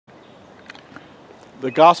The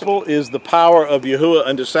gospel is the power of Yahuwah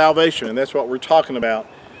unto salvation, and that's what we're talking about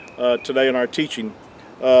today in our teaching.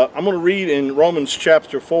 I'm going to read in Romans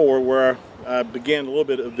chapter 4, where I began a little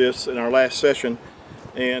bit of this in our last session.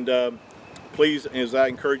 And please, as I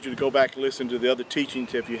encourage you to go back and listen to the other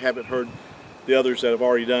teachings if you haven't heard the others that I've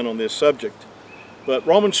already done on this subject. But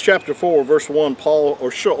Romans chapter 4, verse 1, Paul, or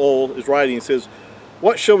Shaul, is writing and says,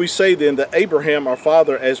 "What shall we say then that Abraham our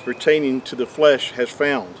father as pertaining to the flesh has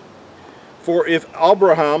found? For if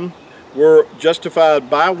Abraham were justified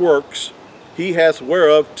by works, he hath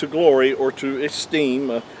whereof to glory or to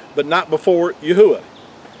esteem, but not before Yahuwah.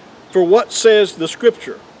 For what says the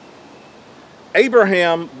Scripture?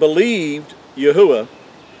 Abraham believed Yahuwah,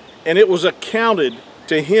 and it was accounted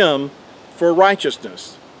to him for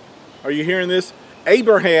righteousness." Are you hearing this?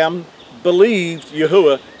 Abraham believed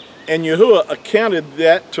Yahuwah, and Yahuwah accounted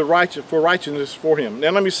that to for righteousness for him. Now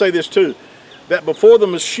let me say this too, that before the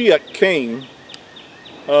Mashiach came,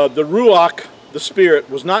 the Ruach, the Spirit,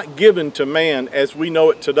 was not given to man as we know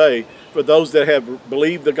it today for those that have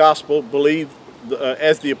believed the gospel, believed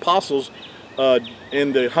as the apostles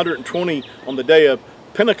in the 120 on the day of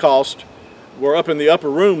Pentecost were up in the upper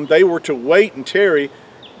room. They were to wait and tarry,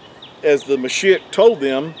 as the Mashiach told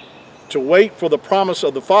them, to wait for the promise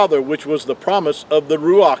of the Father, which was the promise of the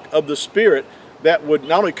Ruach, of the Spirit, that would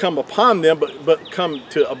not only come upon them, but come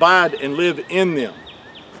to abide and live in them.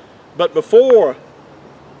 But before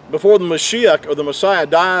the Mashiach, or the Messiah,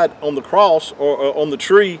 died on the cross or on the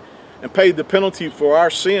tree and paid the penalty for our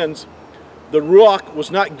sins, the Ruach was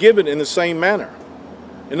not given in the same manner.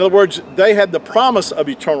 In other words, they had the promise of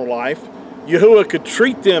eternal life. Yahuwah could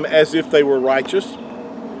treat them as if they were righteous,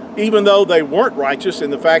 even though they weren't righteous,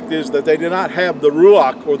 and the fact is that they did not have the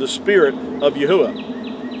Ruach, or the Spirit of Yahuwah.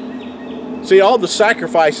 See, all the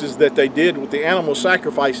sacrifices that they did with the animal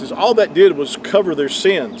sacrifices, all that did was cover their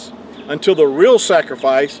sins, until the real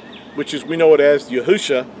sacrifice, which is, we know it as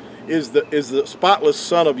Yahushua, is the spotless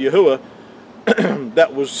Son of Yahuwah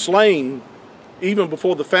that was slain even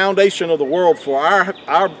before the foundation of the world for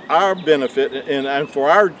our benefit and for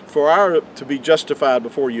our to be justified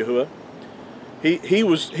before Yahuwah. He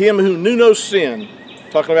was him who knew no sin,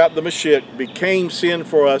 talking about the Mashiach, became sin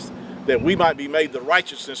for us, that we might be made the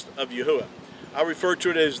righteousness of Yahuwah. I refer to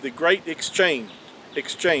it as the great exchange.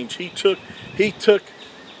 He took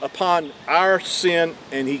upon our sin,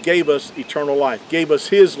 and he gave us eternal life, gave us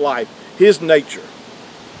his life, his nature.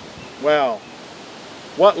 Wow.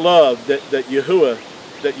 What love that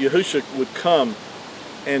Yahushua would come.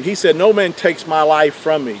 And he said, "No man takes my life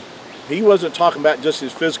from me." He wasn't talking about just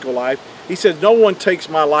his physical life. He said, "No one takes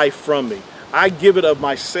my life from me. I give it of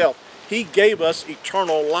myself." He gave us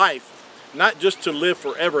eternal life, not just to live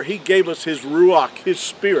forever. He gave us his Ruach, his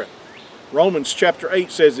Spirit. Romans chapter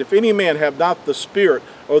 8 says, "If any man have not the Spirit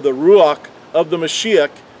or the Ruach of the Mashiach,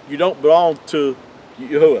 you don't belong to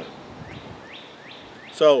Yahuwah."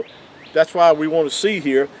 So that's why we want to see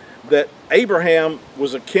here that Abraham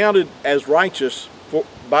was accounted as righteous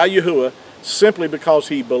by Yahuwah simply because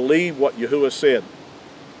he believed what Yahuwah said.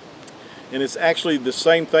 And it's actually the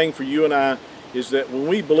same thing for you and I, is that when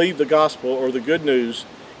we believe the gospel or the good news,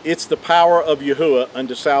 it's the power of Yahuwah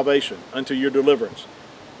unto salvation, unto your deliverance.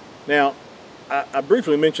 Now, I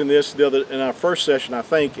briefly mentioned this in our first session, I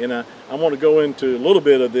think, and I want to go into a little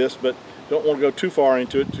bit of this, but don't want to go too far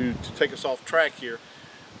into it to take us off track here.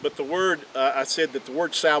 But the word, I said that the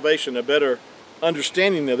word salvation, a better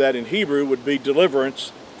understanding of that in Hebrew would be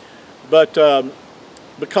deliverance. But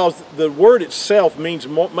because the word itself means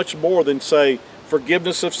much more than, say,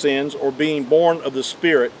 forgiveness of sins, or being born of the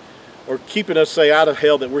Spirit, or keeping us, say, out of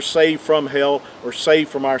hell, that we're saved from hell or saved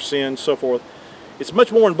from our sins, so forth. It's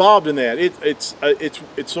much more involved in that. It's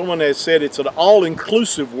someone has said it's an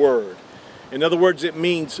all-inclusive word. In other words,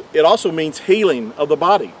 it also means healing of the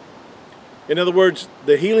body. In other words,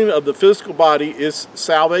 the healing of the physical body is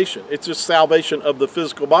salvation. It's just salvation of the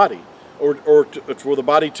physical body, or for the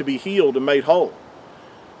body to be healed and made whole.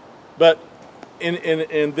 But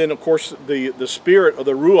and then, of course, the Spirit of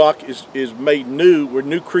the Ruach is made new. We're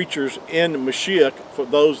new creatures in Mashiach. For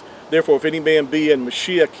those, therefore, if any man be in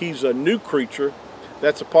Mashiach, he's a new creature.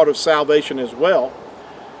 That's a part of salvation as well.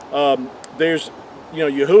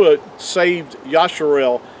 Yahuwah saved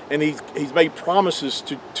Yasharel, and he's made promises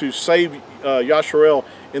to save Yasharel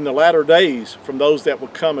in the latter days from those that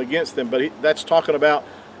would come against them. But that's talking about,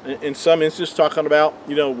 in some instances, talking about,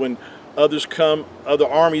 when other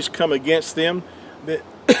armies come against them,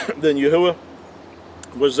 then Yahuwah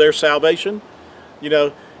was their salvation.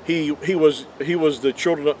 He was the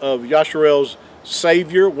children of Yasharel's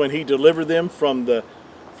Savior when he delivered them from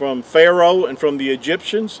Pharaoh and from the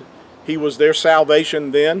Egyptians. He was their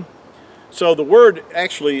salvation then. So the word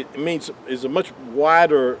actually is a much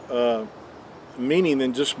wider meaning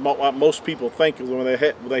than just what most people think when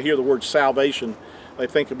they hear the word salvation. They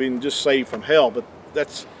think of being just saved from hell, but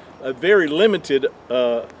that's a very limited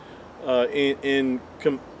of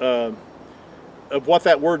what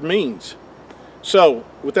that word means. So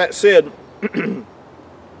with that said, let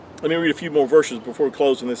me read a few more verses before we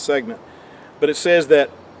close in this segment. But it says that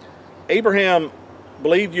Abraham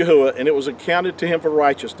believed Yahuwah, and it was accounted to him for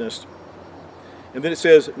righteousness. And then it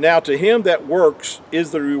says, now to him that works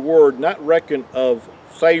is the reward not reckoned of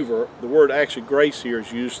favor. The word actually grace here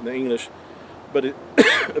is used in the English, but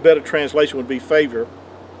a better translation would be favor.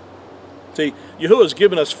 See, Yahuwah has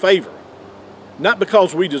given us favor, not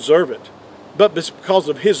because we deserve it, but because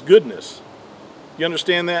of his goodness. You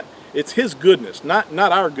understand that? It's his goodness, not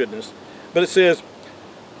our goodness. But it says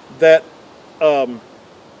that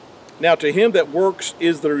now to him that works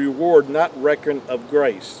is the reward not reckoned of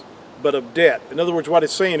grace, but of debt. In other words, what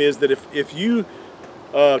it's saying is that if you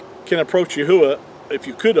can approach Yahuwah, if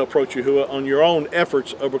you could approach Yahuwah on your own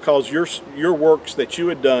efforts or because your works that you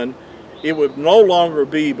had done, it would no longer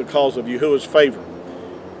be because of Yahuwah's favor.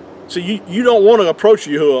 So you don't want to approach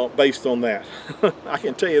Yahuwah based on that. I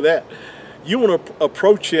can tell you that. You want to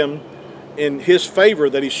approach him in his favor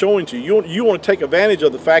that he's showing to you. You want to take advantage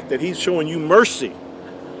of the fact that he's showing you mercy.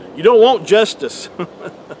 You don't want justice.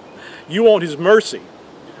 You want his mercy.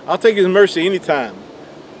 I'll take his mercy anytime,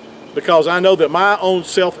 because I know that my own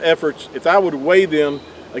self-efforts, if I would weigh them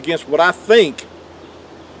against what I think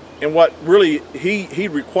and what really he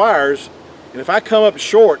requires, and if I come up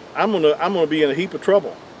short, I'm gonna be in a heap of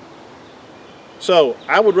trouble. So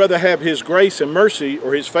I would rather have his grace and mercy,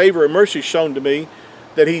 or his favor and mercy shown to me,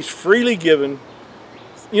 that he's freely given.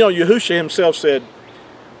 You know, Yahushua himself said,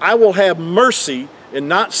 I will have mercy and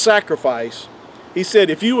not sacrifice. He said,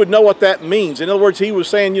 if you would know what that means. In other words, he was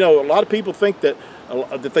saying, you know, a lot of people think that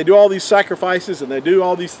they do all these sacrifices and they do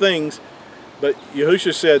all these things, but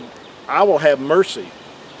Yahushua said, I will have mercy.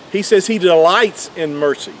 He says he delights in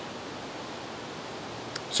mercy.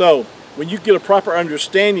 So when you get a proper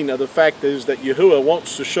understanding of the fact is that Yahuwah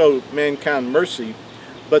wants to show mankind mercy,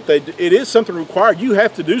 but it is something required. You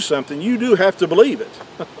have to do something. You do have to believe it.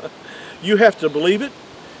 You have to believe it,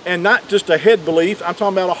 and not just a head belief. I'm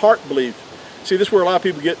talking about a heart belief. See, this is where a lot of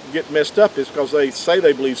people get messed up, is because they say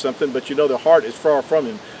they believe something, but you know their heart is far from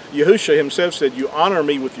him. Yahushua himself said, you honor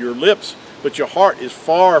me with your lips, but your heart is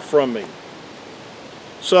far from me.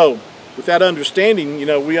 So with that understanding, you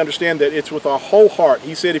know, we understand that it's with our whole heart.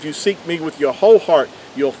 He said, if you seek me with your whole heart,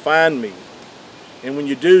 you'll find me. And when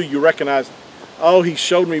you do, you recognize, oh, he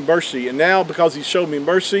showed me mercy. And now because he showed me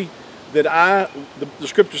mercy, that the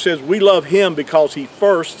scripture says we love him because he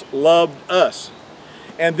first loved us.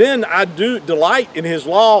 And then I do delight in his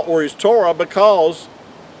law or his Torah because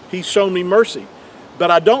he's shown me mercy.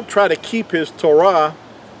 But I don't try to keep his Torah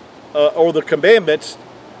or the commandments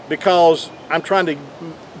because I'm trying to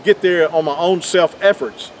get there on my own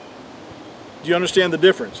self-efforts. Do you understand the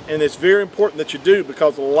difference? And it's very important that you do,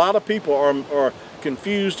 because a lot of people are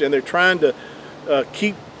confused, and they're trying to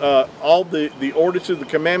keep all the ordinances, the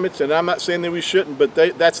commandments, and I'm not saying that we shouldn't, but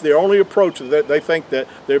that's their only approach. That they think that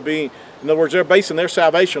they're being, in other words, they're basing their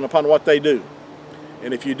salvation upon what they do.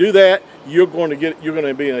 And if you do that, you're going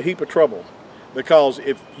to be in a heap of trouble, because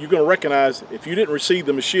if you're going to recognize, if you didn't receive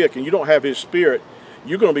the Mashiach and you don't have his spirit,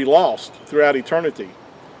 you're going to be lost throughout eternity,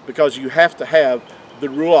 because you have to have the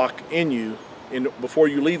Ruach in you before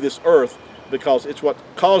you leave this earth, because it's what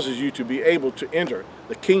causes you to be able to enter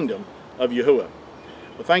the kingdom of Yahuwah.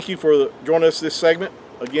 Well, thank you for joining us this segment.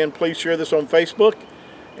 Again, please share this on Facebook,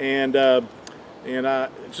 and I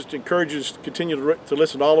just encourage you to continue to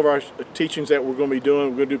listen to all of our teachings that we're going to be doing.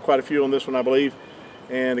 We're going to do quite a few on this one, I believe.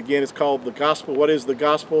 And again, it's called the gospel. What is the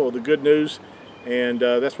gospel, or the good news? And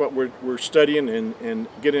that's what we're studying and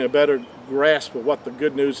getting a better grasp of what the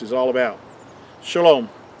good news is all about. Shalom.